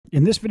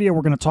In this video,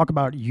 we're going to talk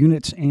about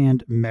units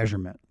and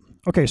measurement.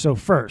 Okay, so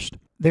first,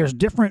 there's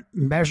different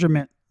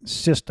measurement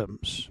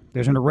systems.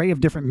 There's an array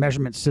of different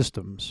measurement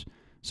systems.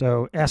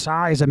 So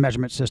SI is a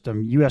measurement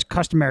system. US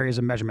Customary is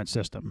a measurement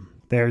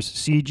system. There's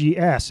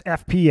CGS,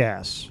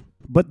 FPS.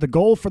 But the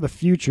goal for the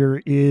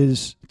future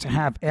is to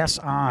have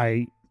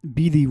SI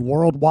be the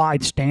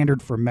worldwide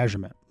standard for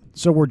measurement.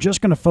 So we're just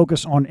going to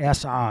focus on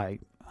SI.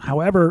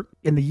 However,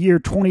 in the year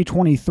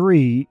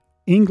 2023,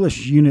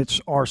 English units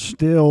are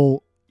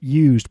still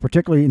used,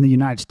 particularly in the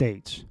United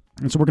States.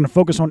 And so we're going to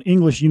focus on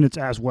English units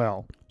as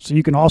well, so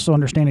you can also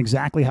understand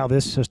exactly how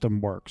this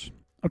system works.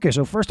 Okay,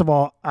 so first of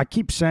all, I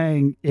keep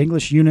saying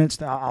English units.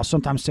 I'll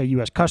sometimes say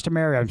US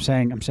Customary. I'm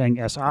saying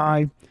SI.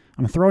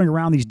 I'm throwing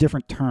around these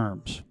different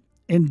terms.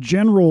 In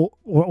general,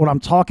 what I'm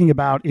talking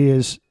about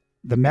is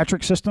the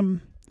metric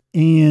system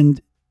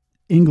and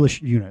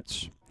English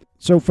units.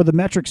 So for the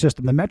metric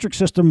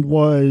system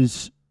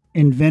was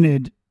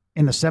invented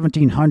in the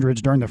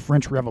 1700s during the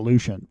French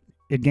Revolution.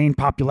 It gained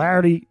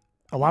popularity.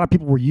 A lot of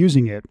people were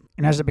using it.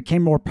 And as it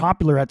became more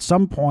popular, at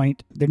some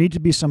point, there needed to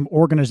be some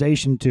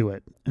organization to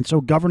it. And so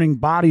governing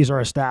bodies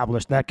are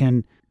established that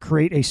can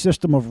create a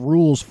system of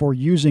rules for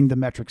using the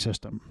metric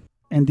system.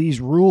 And these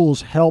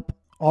rules help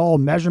all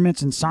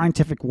measurements and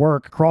scientific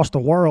work across the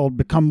world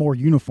become more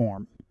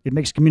uniform. It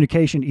makes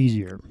communication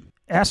easier.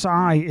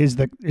 SI is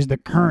the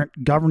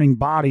current governing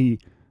body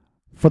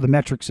for the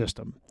metric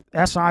system.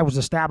 SI was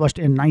established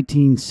in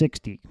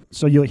 1960.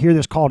 So you'll hear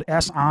this called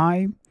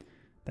SI.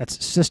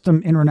 That's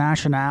System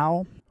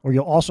International, or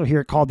you'll also hear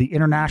it called the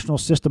International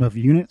System of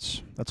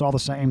Units. That's all the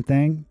same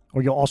thing.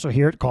 Or you'll also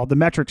hear it called the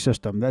metric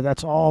system.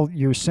 That's all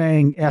you're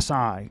saying,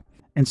 SI.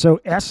 And so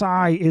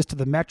SI is to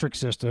the metric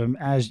system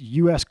as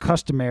US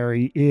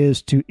Customary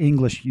is to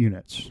English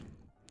units.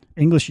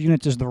 English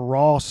units is the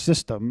raw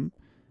system,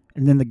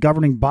 and then the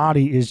governing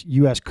body is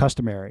US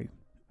Customary.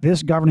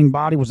 This governing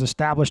body was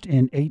established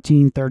in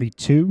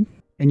 1832,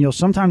 and you'll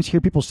sometimes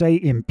hear people say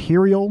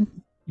imperial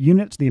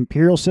units, the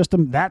imperial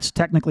system. That's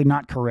technically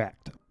not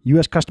correct.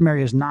 US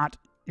Customary is not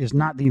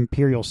the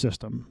imperial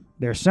system.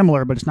 They're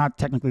similar, but it's not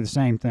technically the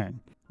same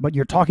thing. But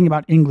you're talking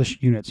about English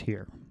units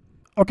here.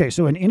 Okay,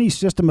 so in any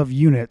system of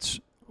units,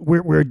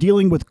 we're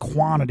dealing with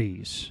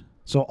quantities.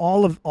 So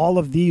all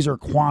of these are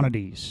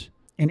quantities,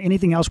 and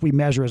anything else we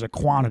measure is a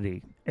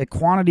quantity. A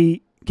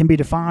quantity can be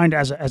defined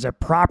as a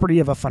property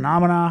of a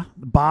phenomena,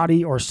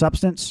 body, or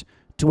substance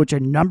to which a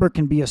number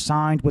can be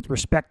assigned with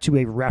respect to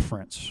a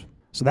reference.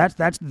 So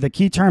that's the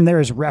key term there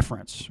is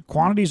reference.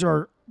 Quantities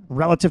are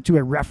relative to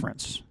a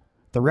reference.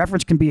 The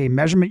reference can be a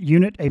measurement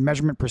unit, a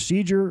measurement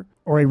procedure,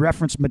 or a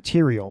reference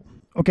material.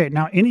 Okay,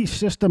 now any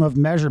system of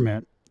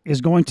measurement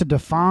is going to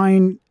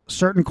define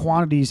certain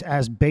quantities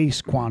as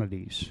base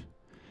quantities.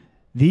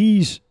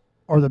 These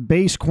are the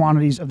base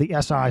quantities of the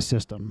SI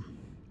system.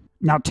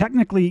 Now,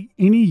 technically,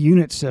 any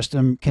unit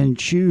system can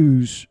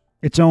choose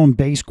its own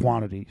base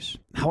quantities.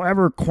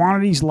 However,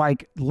 quantities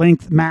like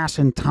length, mass,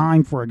 and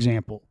time, for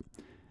example,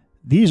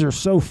 these are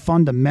so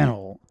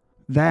fundamental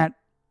that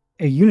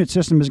a unit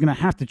system is going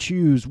to have to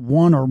choose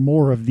one or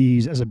more of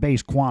these as a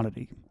base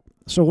quantity.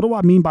 So what do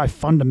I mean by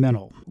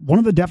fundamental? One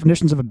of the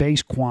definitions of a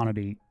base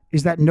quantity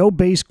is that no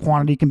base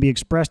quantity can be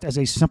expressed as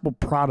a simple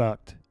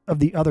product of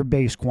the other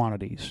base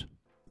quantities.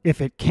 If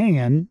it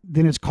can,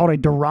 then it's called a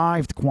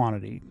derived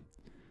quantity.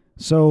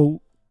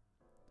 So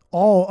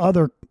all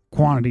other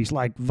quantities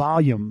like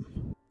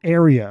volume,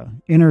 area,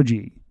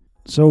 energy.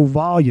 So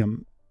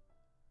volume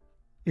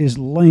is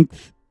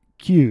length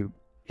cubed.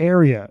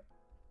 Area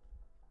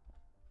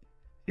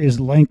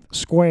is length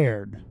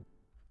squared.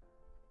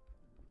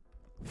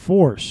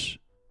 Force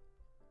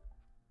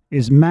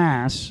is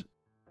mass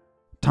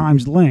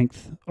times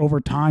length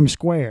over time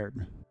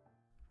squared.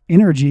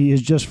 Energy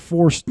is just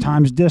force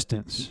times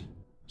distance.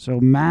 So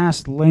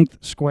mass length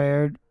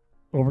squared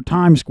over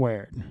time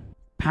squared.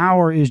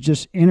 Power is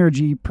just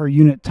energy per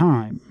unit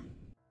time.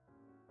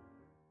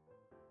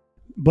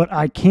 But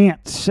I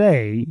can't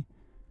say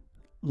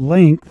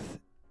length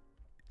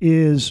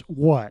is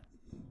what?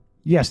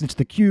 Yes, it's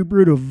the cube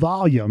root of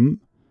volume,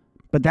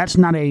 but that's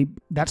not a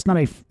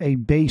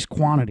base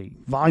quantity.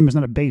 Volume is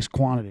not a base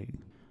quantity.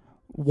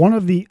 One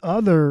of the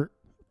other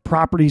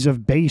properties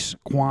of base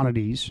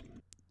quantities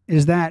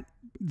is that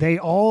they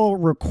all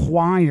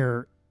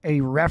require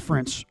a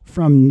reference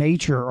from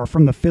nature or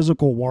from the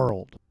physical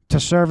world to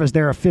serve as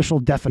their official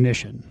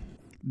definition.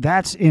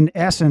 That's in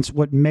essence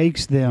what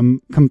makes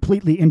them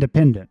completely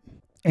independent.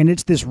 And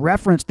it's this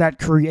reference that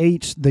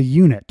creates the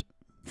unit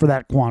for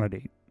that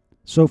quantity.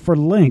 So for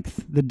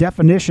length, the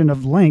definition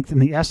of length in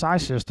the SI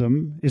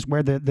system is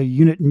where the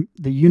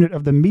unit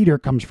of the meter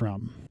comes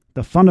from.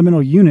 The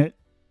fundamental unit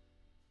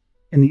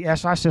in the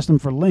SI system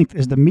for length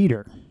is the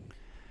meter.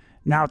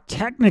 Now,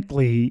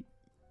 technically,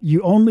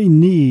 you only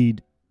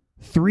need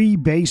 3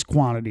 base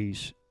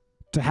quantities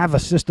to have a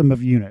system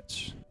of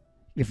units.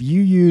 If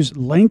you use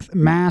length,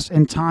 mass,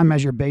 and time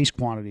as your base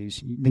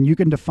quantities, then you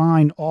can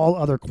define all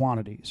other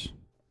quantities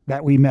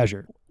that we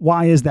measure.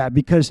 Why is that?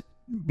 Because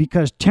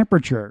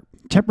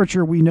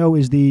temperature we know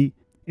is the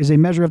is a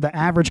measure of the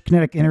average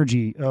kinetic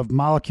energy of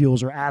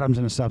molecules or atoms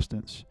in a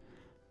substance.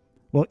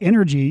 Well,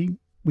 energy,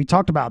 we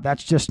talked about,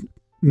 that's just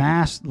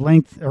mass,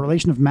 length, a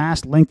relation of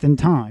mass, length, and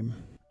time.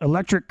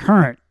 Electric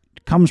current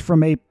comes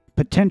from a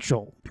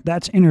potential,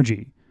 that's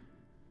energy.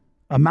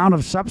 Amount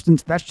of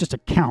substance, that's just a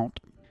count.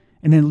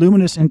 And then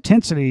luminous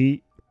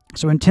intensity,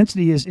 so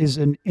intensity is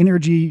an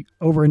energy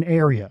over an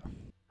area.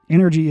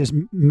 Energy is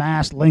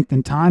mass, length,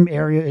 and time.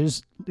 Area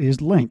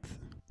is length.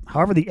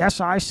 However, the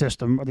SI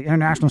system, or the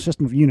International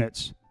System of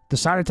Units,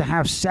 decided to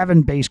have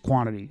 7 base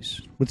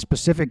quantities with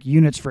specific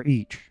units for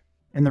each.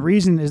 And the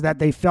reason is that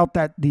they felt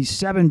that these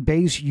 7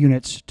 base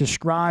units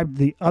described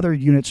the other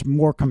units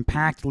more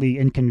compactly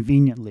and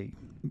conveniently.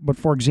 But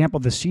for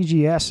example, the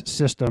CGS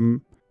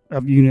system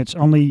of units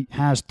only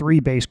has 3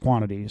 base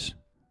quantities: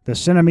 the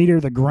centimeter,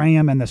 the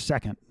gram, and the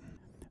second.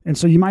 And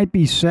so you might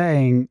be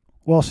saying,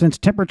 well, since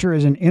temperature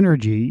is an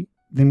energy,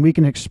 then we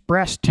can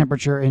express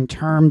temperature in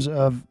terms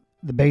of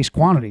the base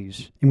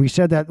quantities. And we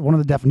said that one of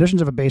the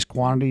definitions of a base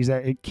quantity is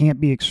that it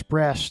can't be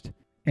expressed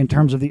in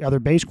terms of the other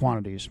base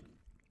quantities.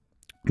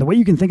 The way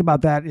you can think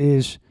about that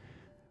is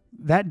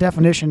that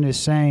definition is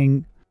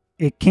saying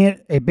a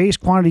base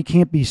quantity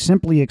can't be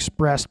simply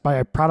expressed by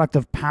a product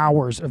of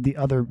powers of the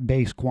other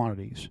base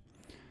quantities.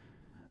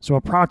 So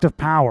a product of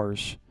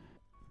powers,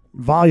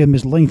 volume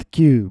is length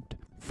cubed,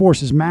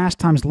 force is mass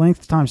times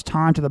length times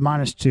time to the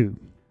 -2.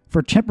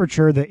 For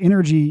temperature, the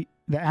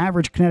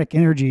average kinetic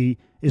energy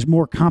is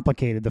more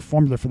complicated, the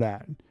formula for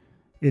that.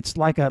 It's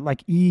like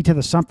E to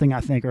the something,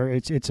 I think, or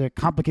it's a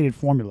complicated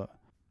formula.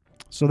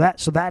 So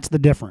that's the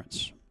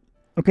difference.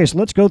 Okay, so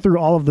let's go through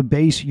all of the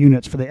base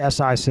units for the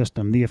SI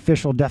system, the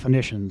official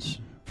definitions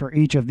for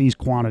each of these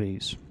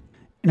quantities.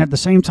 And at the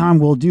same time,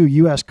 we'll do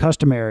US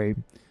customary.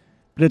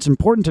 But it's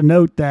important to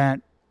note that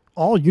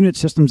all unit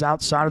systems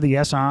outside of the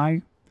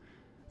SI,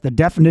 the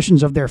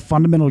definitions of their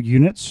fundamental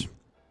units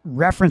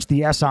reference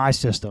the SI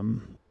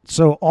system.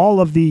 So all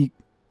of the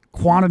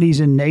quantities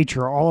in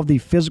nature, all of the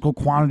physical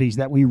quantities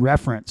that we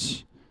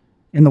reference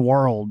in the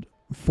world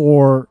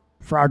for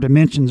our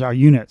dimensions, our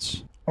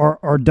units,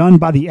 are done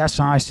by the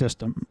SI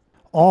system.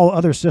 All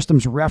other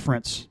systems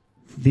reference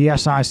the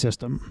SI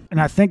system. And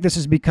I think this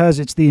is because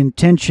it's the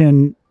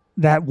intention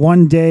that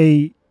one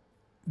day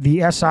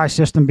the SI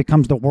system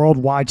becomes the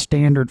worldwide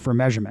standard for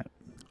measurement.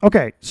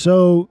 Okay,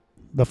 so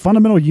the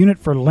fundamental unit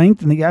for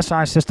length in the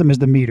SI system is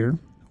the meter.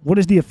 What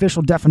is the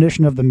official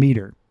definition of the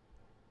meter?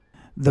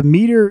 The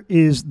meter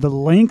is the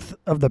length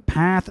of the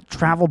path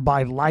traveled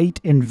by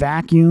light in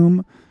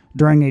vacuum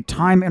during a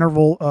time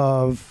interval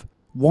of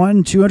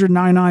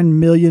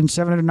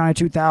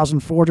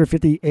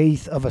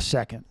 1,299,792,458th of a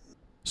second.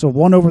 So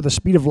 1 over the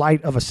speed of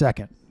light of a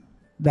second,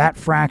 that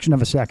fraction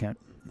of a second.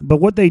 But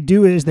what they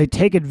do is they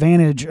take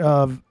advantage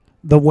of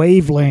the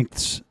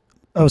wavelengths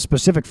of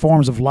specific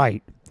forms of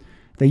light.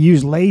 They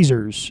use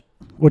lasers,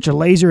 which a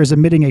laser is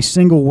emitting a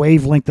single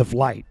wavelength of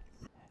light.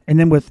 And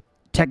then with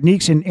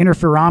techniques in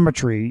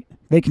interferometry,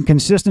 they can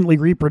consistently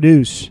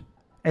reproduce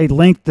a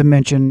length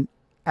dimension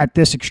at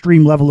this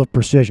extreme level of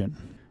precision.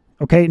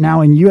 Okay,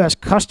 now in US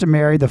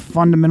customary, the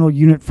fundamental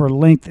unit for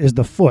length is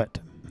the foot.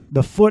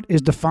 The foot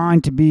is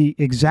defined to be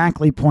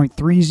exactly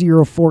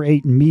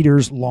 0.3048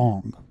 meters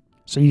long.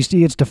 So you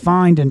see it's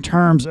defined in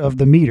terms of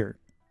the meter.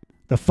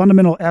 The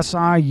fundamental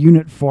SI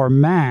unit for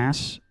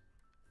mass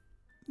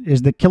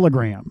is the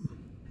kilogram.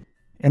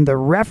 And the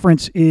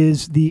reference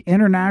is the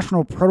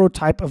international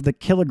prototype of the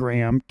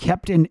kilogram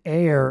kept in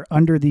air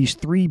under these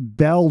 3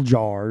 bell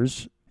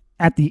jars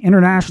at the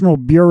International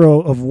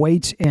Bureau of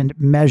Weights and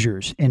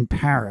Measures in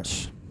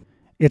Paris.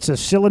 It's a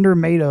cylinder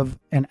made of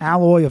an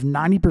alloy of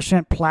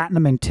 90%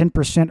 platinum and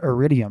 10%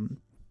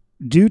 iridium.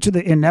 Due to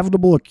the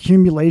inevitable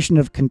accumulation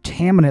of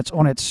contaminants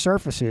on its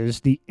surfaces,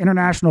 the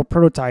international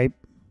prototype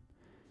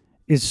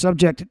is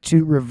subject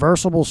to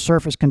reversible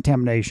surface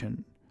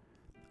contamination,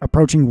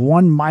 approaching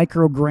 1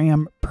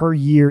 microgram per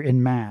year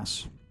in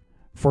mass.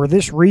 For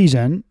this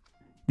reason,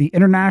 the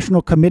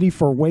International Committee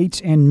for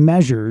Weights and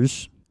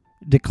Measures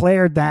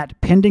declared that,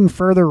 pending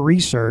further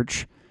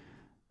research,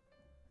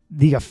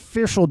 the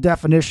official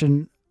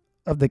definition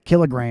of the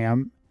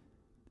kilogram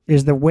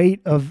is the weight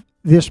of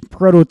this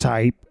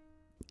prototype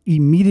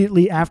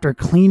immediately after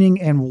cleaning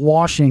and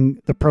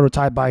washing the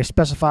prototype by a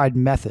specified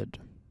method.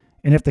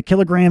 And if the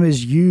kilogram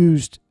is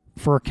used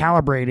for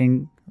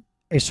calibrating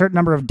a certain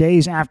number of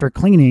days after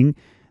cleaning,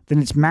 then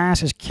its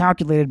mass is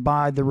calculated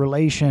by the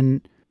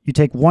relation. You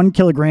take 1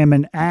 kilogram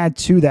and add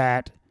to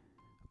that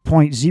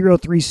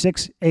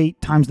 0.0368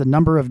 times the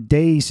number of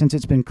days since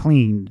it's been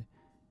cleaned,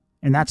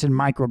 and that's in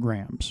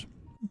micrograms.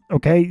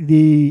 Okay,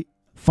 the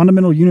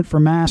fundamental unit for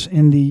mass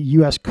in the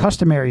US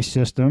customary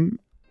system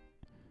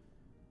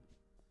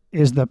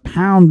is the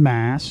pound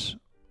mass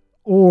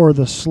or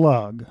the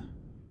slug.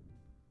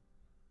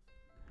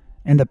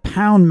 And the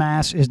pound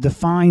mass is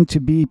defined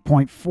to be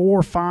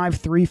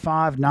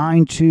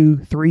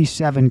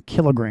 0.45359237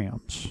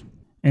 kilograms.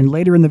 And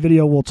later in the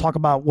video, we'll talk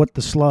about what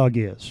the slug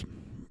is.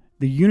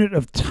 The unit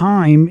of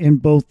time in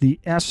both the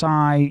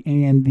SI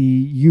and the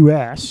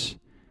US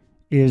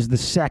is the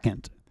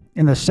second.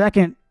 And the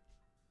second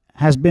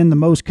has been the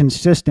most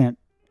consistent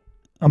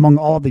among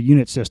all the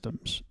unit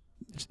systems.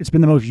 It's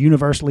been the most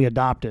universally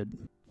adopted,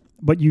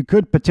 but you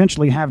could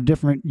potentially have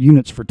different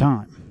units for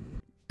time.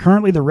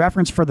 Currently, the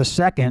reference for the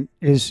second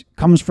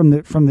comes from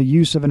the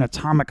use of an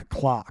atomic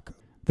clock.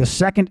 The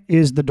second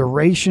is the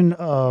duration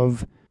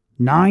of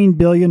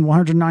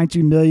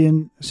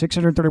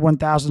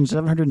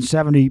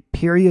 9,192,631,770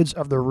 periods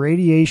of the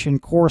radiation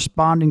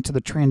corresponding to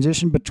the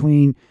transition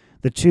between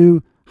the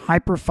two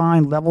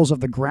hyperfine levels of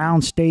the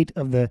ground state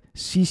of the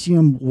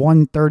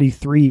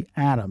cesium-133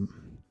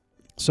 atom.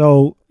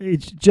 So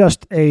it's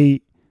just a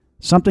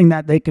duration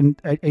that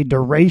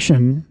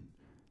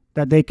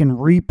they can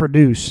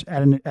reproduce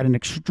at an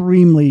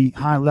extremely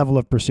high level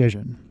of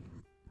precision.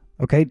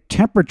 Okay,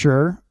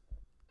 temperature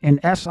in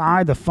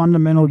SI, the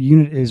fundamental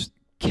unit is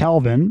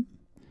Kelvin.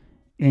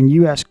 In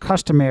US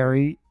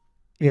customary,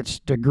 it's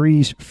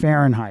degrees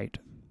Fahrenheit.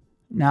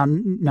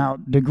 Now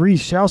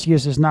degrees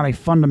Celsius is not a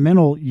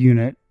fundamental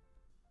unit,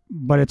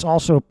 but it's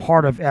also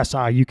part of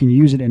SI. You can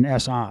use it in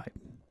SI.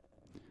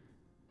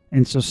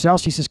 And so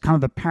Celsius is kind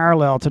of the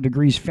parallel to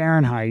degrees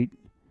Fahrenheit.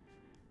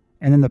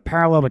 And then the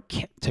parallel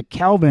to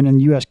Kelvin in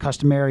US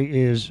customary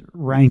is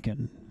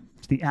Rankine.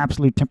 It's the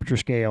absolute temperature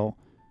scale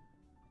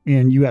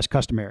in US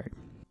customary.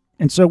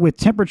 And so with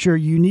temperature,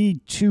 you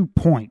need 2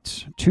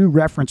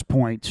 reference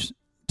points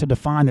to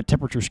define the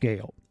temperature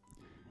scale.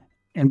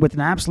 And with an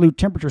absolute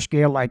temperature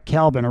scale like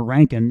Kelvin or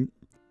Rankine,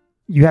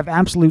 you have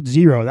absolute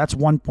 0. That's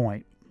 1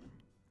 point.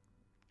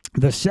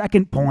 The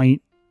second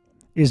point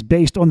is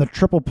based on the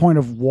triple point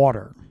of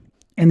water.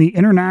 And the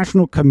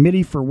International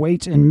Committee for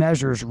Weights and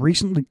Measures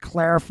recently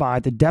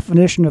clarified the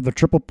definition of the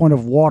triple point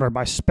of water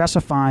by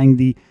specifying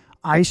the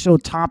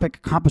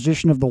isotopic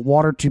composition of the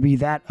water to be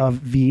that of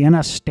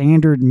Vienna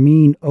standard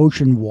mean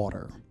ocean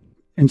water.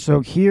 And so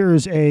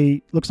here's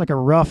looks like a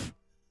rough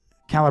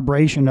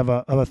calibration of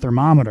a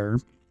thermometer.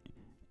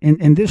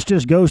 And this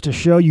just goes to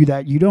show you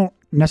that you don't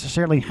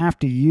necessarily have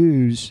to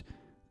use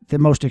the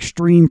most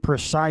extreme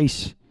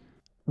precise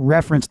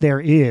reference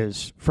there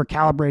is for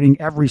calibrating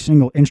every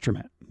single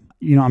instrument.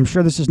 I'm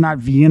sure this is not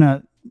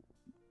Vienna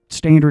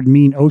standard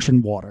mean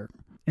ocean water.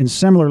 And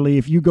similarly,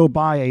 if you go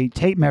buy a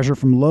tape measure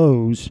from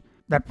Lowe's,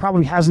 that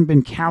probably hasn't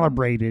been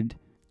calibrated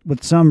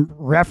with some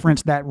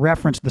reference that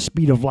referenced the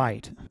speed of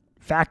light.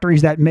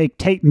 Factories that make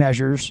tape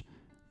measures,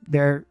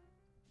 what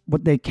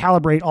they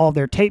calibrate all of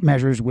their tape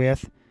measures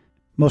with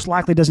most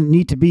likely doesn't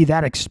need to be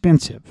that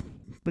expensive.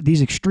 But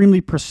these extremely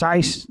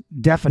precise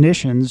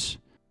definitions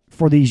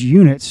for these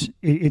units,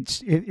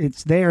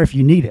 it's there if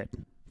you need it.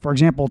 For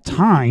example,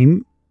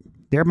 time,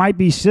 there might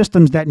be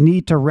systems that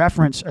need to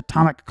reference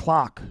atomic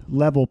clock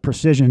level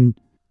precision,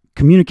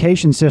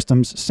 communication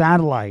systems,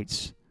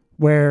 satellites,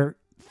 where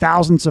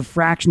thousandths of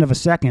fraction of a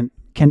second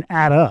can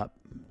add up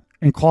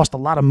and cost a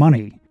lot of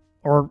money,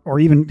 or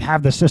even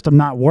have the system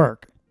not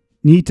work.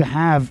 Need to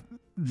have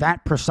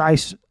that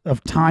precise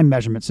of time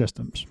measurement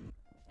systems.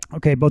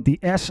 Okay, both the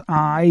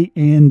SI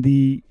and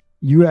the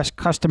US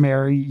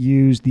customary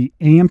use the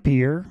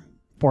ampere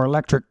for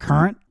electric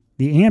current.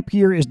 The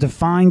ampere is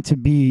defined to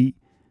be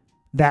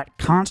that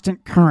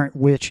constant current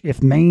which,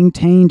 if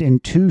maintained in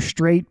 2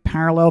 straight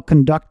parallel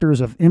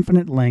conductors of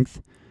infinite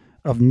length,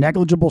 of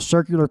negligible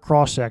circular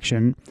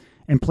cross-section,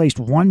 and placed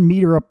 1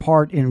 meter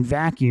apart in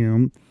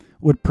vacuum,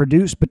 would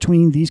produce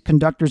between these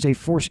conductors a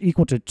force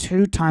equal to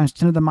 2 times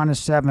 10 to the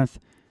minus 7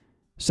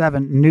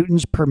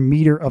 newtons per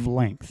meter of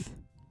length.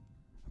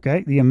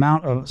 Okay, the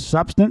amount of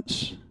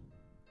substance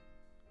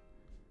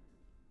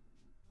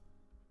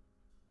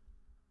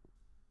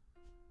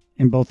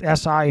in both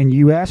SI and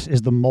US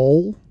is the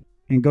mole.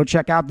 And go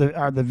check out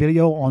the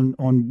video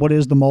on what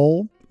is the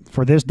mole.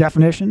 For this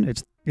definition,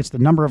 it's the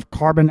number of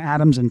carbon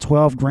atoms in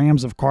 12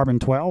 grams of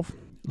carbon-12.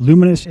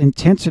 Luminous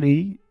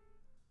intensity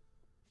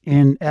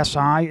in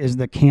SI is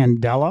the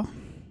candela.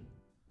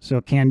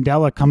 So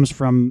candela comes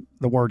from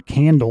the word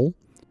candle.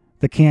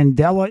 The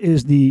candela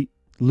is the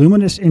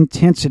luminous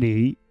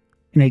intensity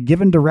in a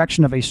given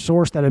direction of a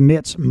source that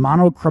emits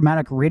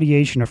monochromatic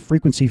radiation of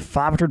frequency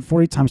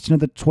 540 times 10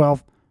 to the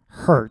 12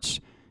 hertz,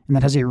 and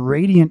that has a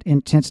radiant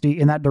intensity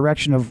in that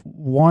direction of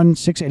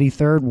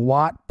 1/683rd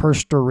watt per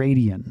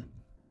steradian.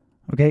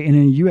 Okay, and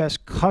in US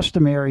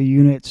customary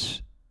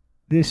units,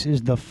 this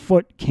is the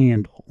foot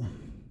candle.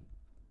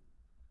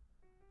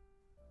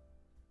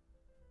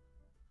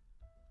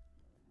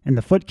 And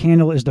the foot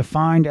candle is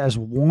defined as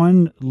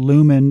 1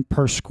 lumen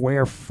per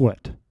square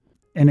foot.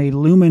 And a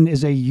lumen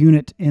is a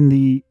unit in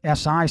the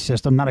SI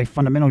system, not a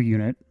fundamental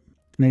unit.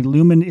 And a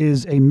lumen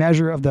is a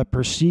measure of the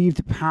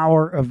perceived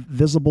power of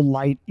visible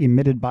light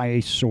emitted by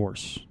a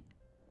source.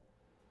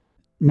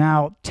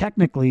 Now,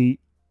 technically,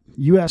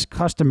 US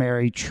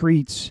customary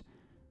treats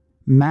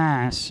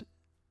mass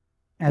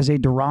as a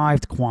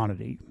derived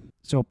quantity.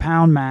 So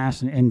pound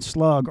mass and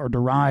slug are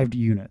derived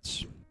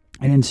units.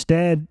 And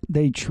instead,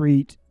 they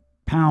treat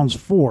pounds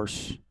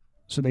force.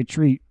 So they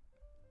treat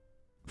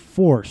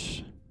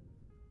force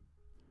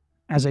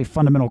as a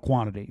fundamental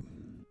quantity.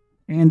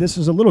 And this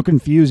is a little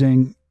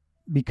confusing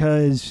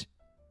because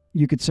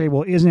you could say,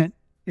 well, isn't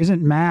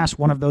isn't mass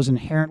one of those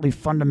inherently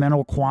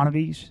fundamental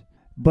quantities?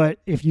 But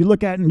if you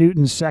look at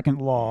Newton's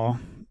second law,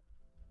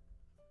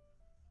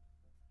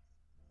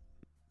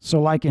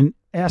 so like in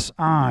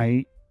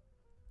SI,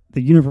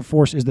 the unit for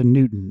force is the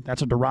Newton.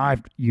 That's a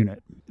derived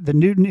unit. The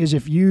Newton is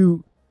if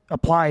you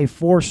apply a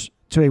force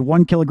to a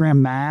 1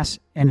 kilogram mass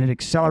and it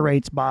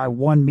accelerates by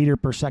 1 meter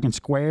per second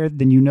squared,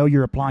 then you know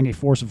you're applying a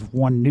force of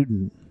 1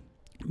 Newton.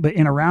 But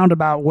in a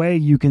roundabout way,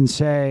 you can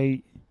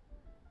say,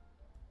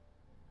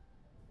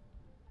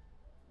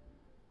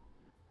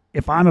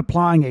 if I'm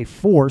applying a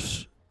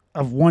force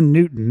of 1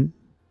 Newton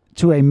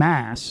to a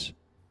mass,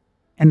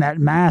 and that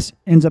mass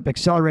ends up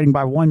accelerating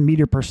by 1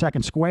 meter per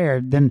second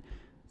squared, then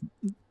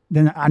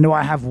I know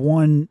I have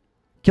 1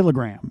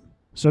 kilogram.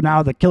 So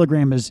now the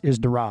kilogram is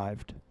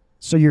derived.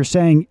 So you're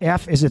saying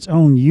F is its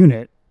own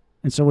unit,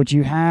 and so what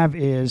you have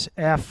is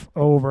F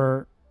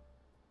over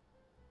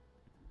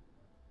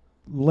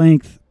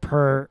length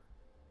per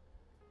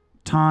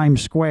time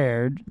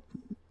squared.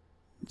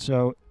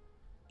 So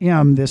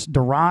M, this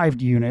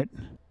derived unit,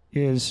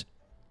 is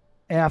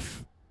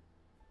F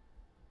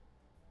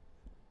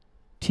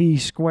T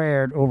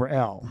squared over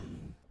L.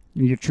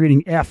 And you're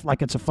treating F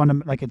like it's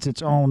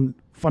its own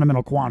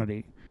fundamental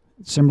quantity,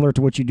 similar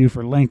to what you do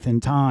for length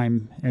and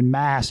time and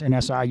mass in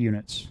SI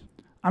units.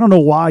 I don't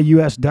know why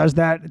US does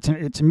that.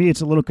 To me,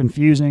 it's a little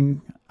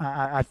confusing.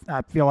 I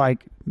feel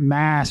like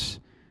mass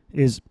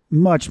is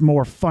much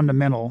more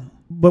fundamental.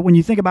 But when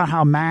you think about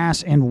how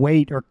mass and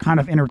weight are kind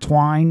of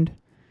intertwined,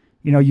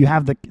 you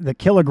have the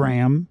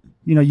kilogram,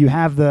 you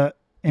have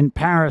in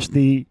Paris,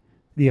 the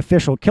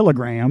official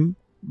kilogram,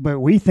 but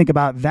we think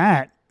about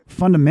that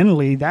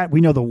fundamentally, that we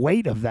know the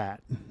weight of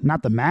that,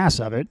 not the mass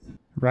of it,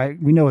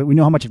 right? We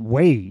know how much it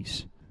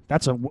weighs.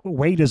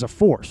 Weight is a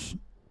force,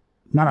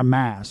 not a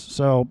mass.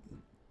 So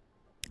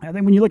I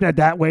think when you look at it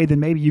that way, then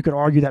maybe you could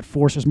argue that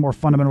force is more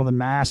fundamental than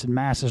mass and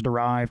mass is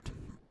derived.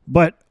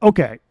 But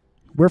okay,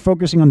 we're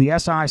focusing on the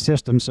SI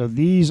system, so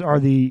these are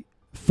the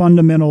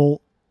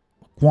fundamental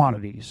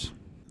quantities.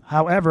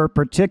 However,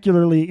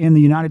 particularly in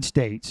the United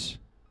States,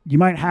 you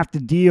might have to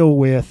deal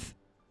with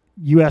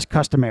US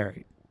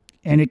customary.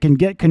 And it can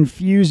get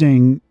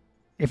confusing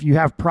if you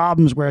have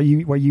problems where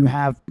you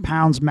have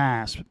pounds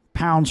mass,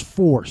 pounds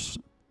force,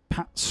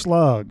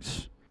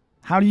 slugs.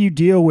 How do you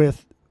deal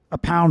with a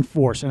pound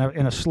force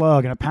and a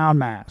slug and a pound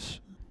mass?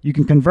 You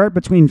can convert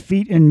between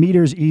feet and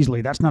meters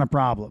easily. That's not a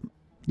problem.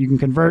 You can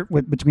convert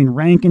between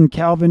Rankine,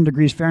 Kelvin,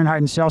 degrees Fahrenheit,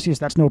 and Celsius.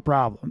 That's no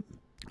problem.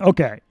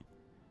 Okay,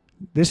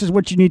 this is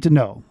what you need to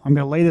know. I'm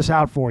going to lay this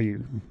out for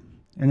you,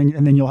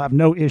 and then you'll have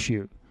no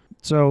issue.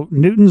 So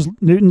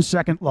Newton's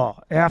second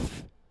law,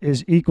 F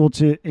is equal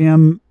to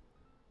ma.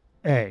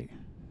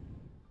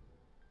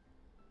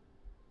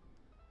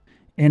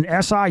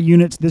 In SI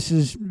units, this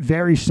is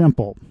very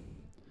simple.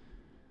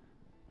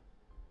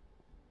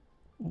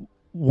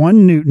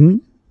 1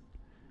 Newton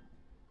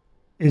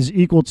is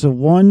equal to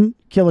 1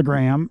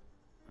 kilogram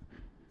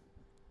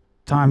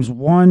times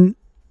 1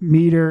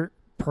 meter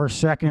per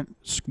second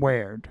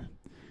squared.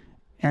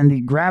 And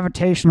the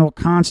gravitational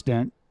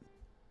constant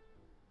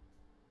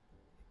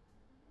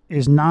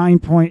is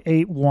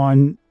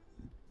 9.81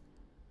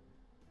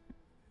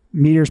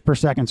 meters per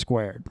second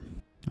squared.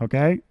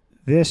 Okay?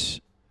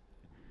 This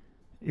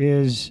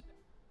is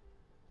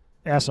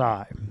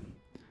SI.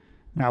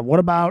 Now, what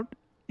about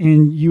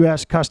in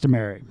US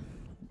customary?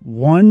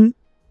 1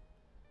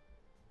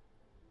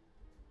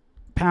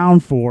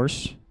 pound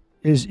force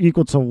is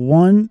equal to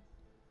 1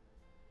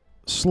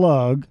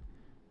 slug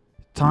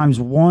times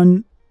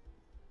 1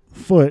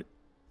 foot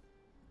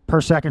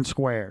per second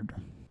squared.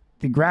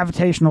 The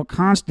gravitational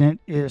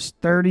constant is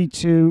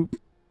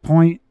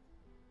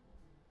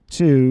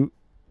 32.2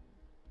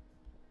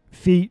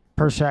 feet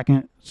per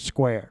second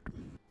squared.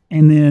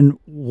 And then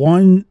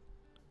 1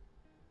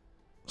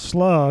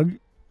 slug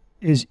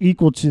is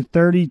equal to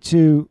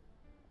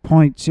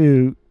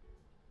 32.2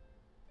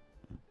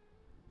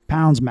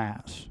 pounds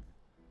mass.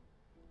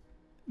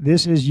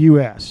 This is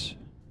US.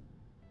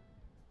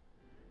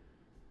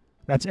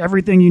 That's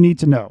everything you need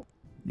to know.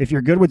 If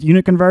you're good with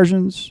unit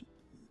conversions,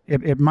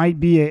 it might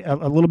be a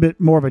little bit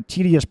more of a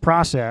tedious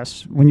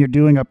process when you're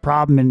doing a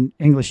problem in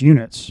English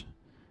units.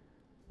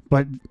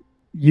 But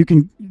you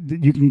can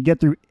get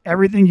through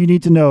everything you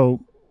need to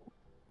know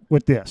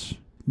with this.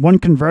 One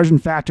conversion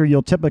factor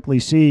you'll typically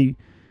see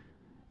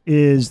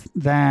is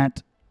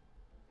that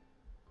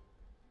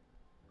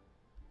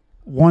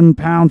 1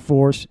 pound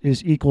force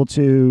is equal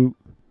to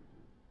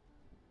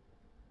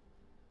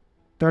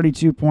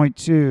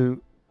 32.2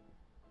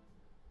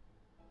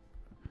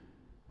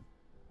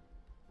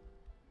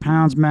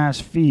 pounds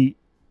mass feet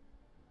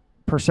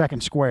per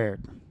second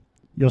squared.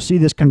 You'll see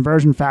this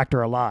conversion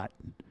factor a lot.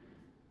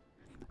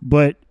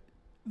 But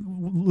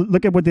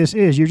look at what this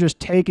is. You're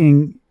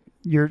taking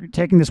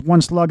this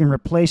 1 slug and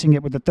replacing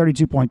it with the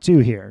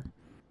 32.2 here.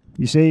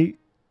 You see?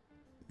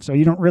 So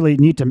you don't really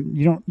need to,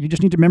 you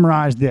just need to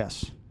memorize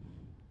this.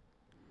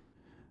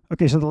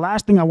 Okay, so the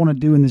last thing I want to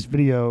do in this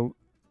video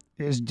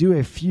is do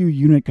a few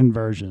unit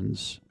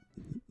conversions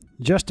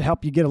just to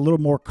help you get a little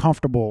more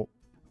comfortable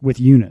with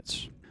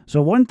units.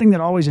 So one thing that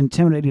always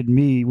intimidated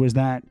me was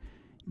that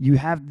you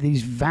have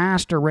these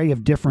vast array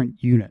of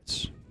different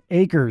units: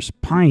 acres,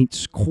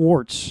 pints,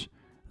 quarts,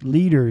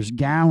 liters,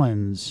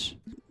 gallons.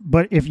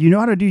 But if you know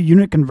how to do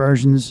unit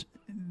conversions,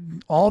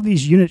 all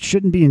these units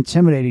shouldn't be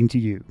intimidating to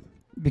you,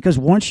 because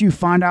once you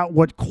find out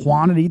what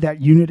quantity that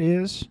unit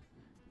is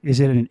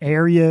it an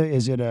area,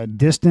 is it a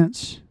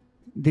distance,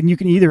 then you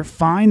can either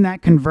find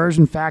that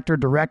conversion factor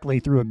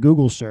directly through a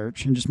Google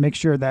search and just make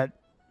sure that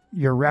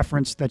your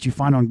reference that you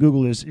find on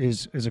Google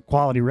is a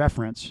quality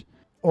reference,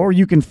 or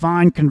you can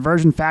find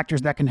conversion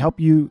factors that can help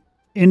you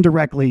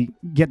indirectly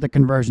get the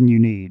conversion you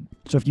need.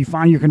 So if you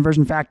find your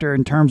conversion factor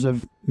in terms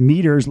of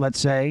meters, let's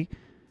say,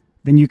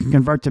 then you can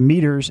convert to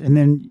meters, and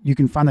then you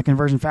can find the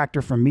conversion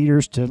factor from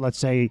meters to, let's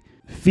say,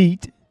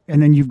 feet, and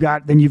then you've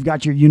got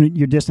your unit,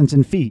 your distance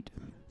in feet.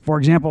 For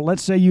example,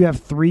 let's say you have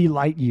 3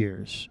 light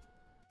years,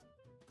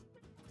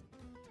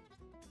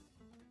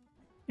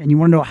 and you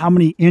want to know how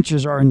many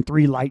inches are in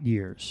 3 light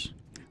years.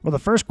 Well, the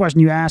first question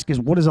you ask is,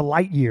 what is a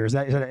light year? Is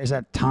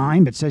that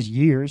time? It says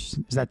years.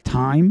 Is that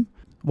time?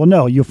 Well,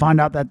 no, you'll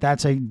find out that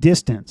that's a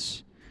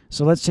distance.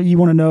 So let's say you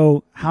want to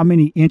know how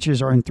many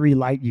inches are in 3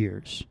 light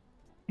years.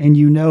 And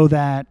you know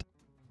that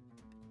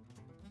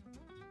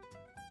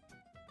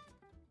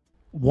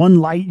 1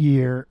 light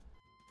year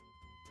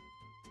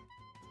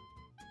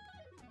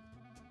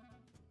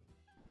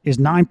is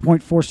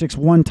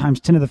 9.461 times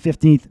 10 to the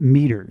 15th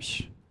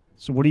meters.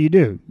 So what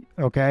do?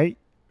 Okay,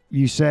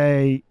 you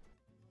say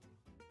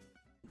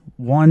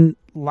 1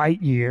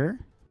 light year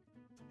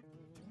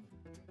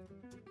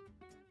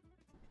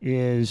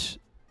is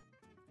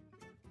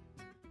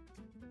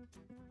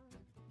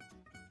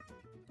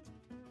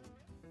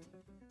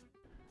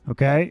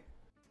okay.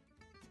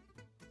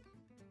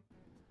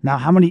 Now,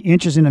 how many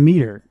inches in a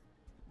meter?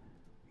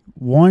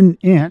 1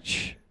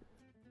 inch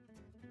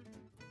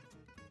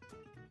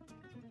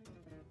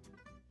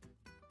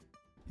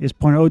is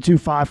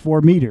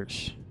 0.0254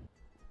 meters.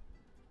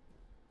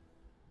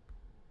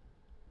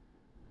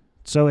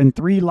 So in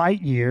 3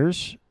 light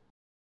years,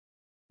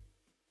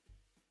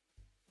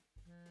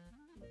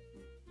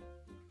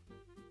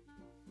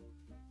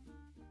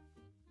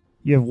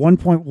 you have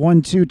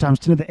 1.12 times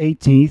 10 to the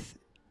 18th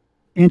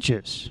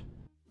inches.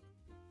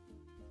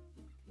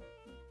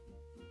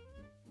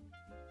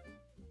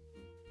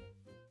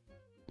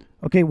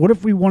 Okay, what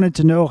if we wanted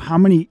to know how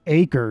many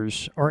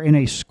acres are in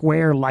a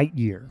square light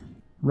year?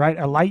 Right?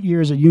 A light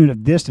year is a unit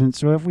of distance.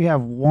 So if we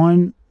have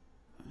 1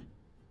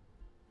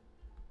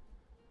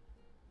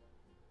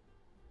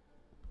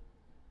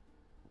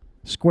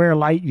 square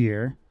light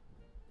year,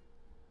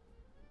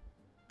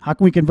 how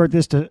can we convert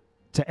this to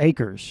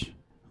acres?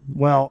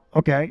 Well,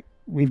 okay,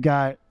 we've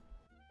got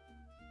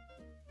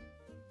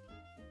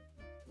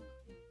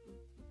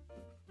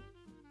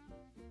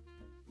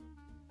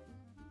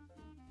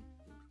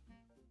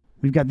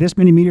this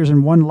many meters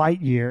in 1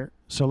 light year,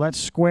 so let's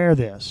square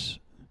this.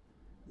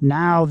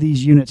 Now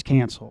these units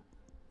cancel.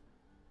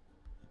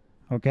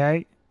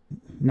 Okay?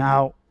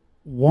 Now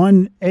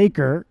 1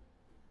 acre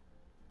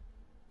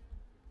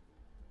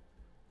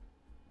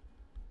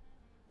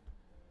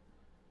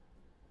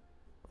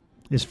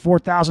is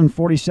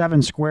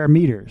 4,047 square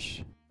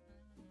meters.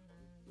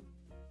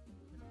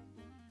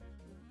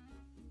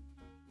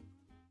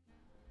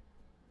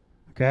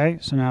 Okay,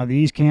 so now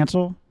these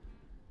cancel.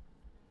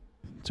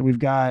 So we've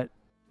got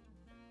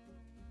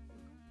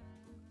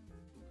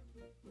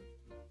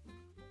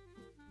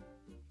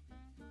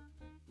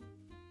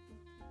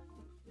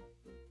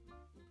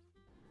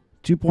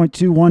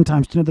 2.21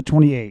 times 10 to the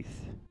 28th.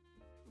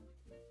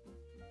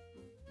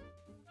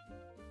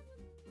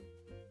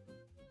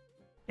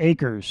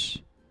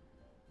 Acres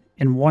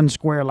in 1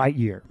 square light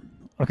year.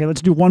 Okay,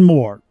 let's do one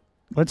more.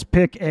 Let's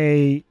pick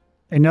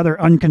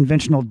another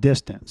unconventional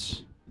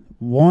distance.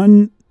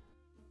 1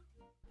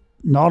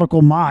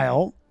 nautical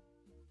mile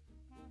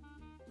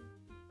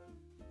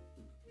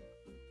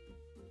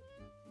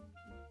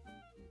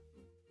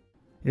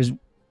is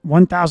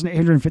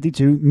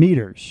 1,852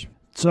 meters.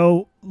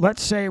 So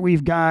let's say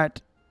we've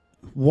got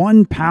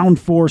 1 pound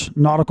force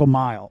nautical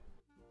mile.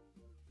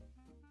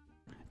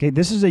 Okay,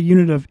 this is a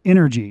unit of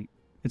energy.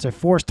 It's a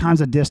force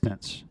times a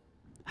distance.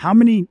 How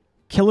many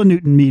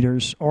kilonewton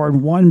meters are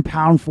in 1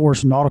 pound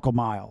force nautical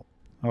mile?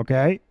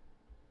 Okay,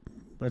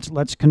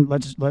 let's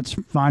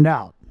find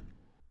out.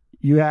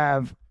 You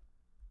have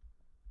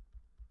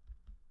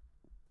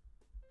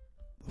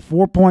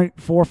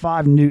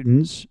 4.45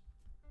 newtons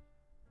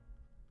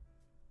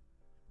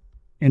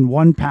in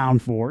 1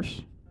 pound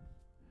force.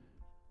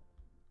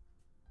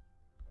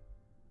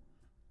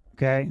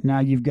 Okay, now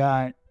you've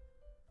got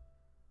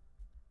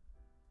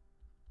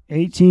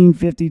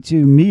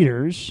 1852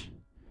 meters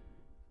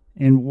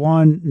in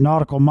 1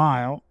 nautical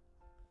mile.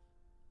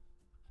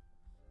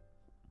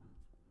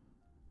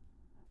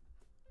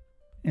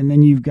 And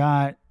then you've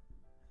got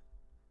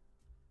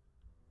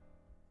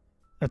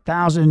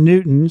 1,000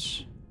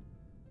 newtons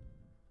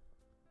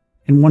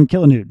in 1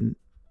 kilonewton.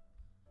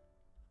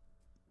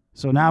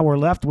 So now we're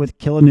left with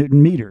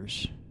kilonewton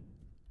meters.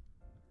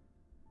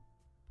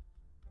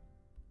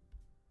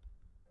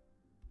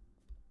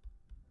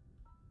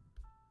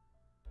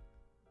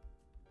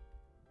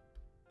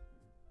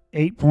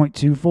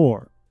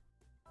 8.24.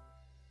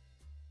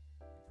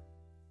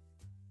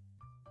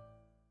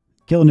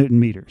 Kilonewton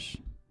meters.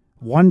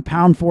 1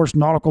 pound force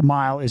nautical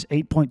mile is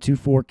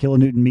 8.24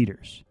 kilonewton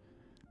meters.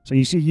 So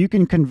you see, you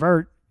can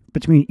convert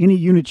between any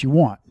units you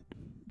want.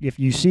 If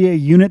you see a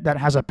unit that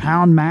has a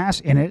pound mass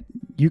in it,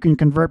 you can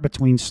convert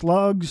between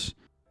slugs.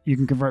 You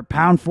can convert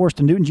pound force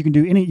to newtons. You can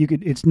do any.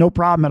 It's no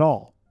problem at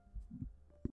all.